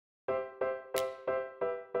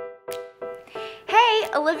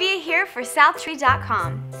Olivia here for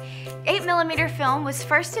Southtree.com. 8mm film was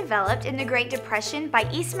first developed in the Great Depression by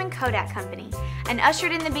Eastman Kodak Company and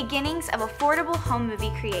ushered in the beginnings of affordable home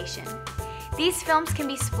movie creation. These films can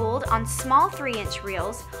be spooled on small 3-inch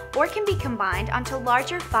reels or can be combined onto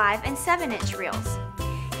larger 5 and 7-inch reels.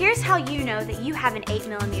 Here's how you know that you have an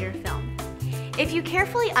 8mm film. If you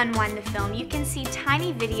carefully unwind the film, you can see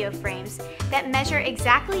tiny video frames that measure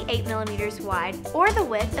exactly 8mm wide or the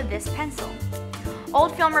width of this pencil.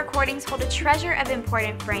 Old film recordings hold a treasure of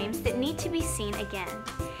important frames that need to be seen again.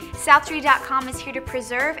 Southtree.com is here to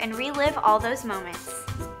preserve and relive all those moments.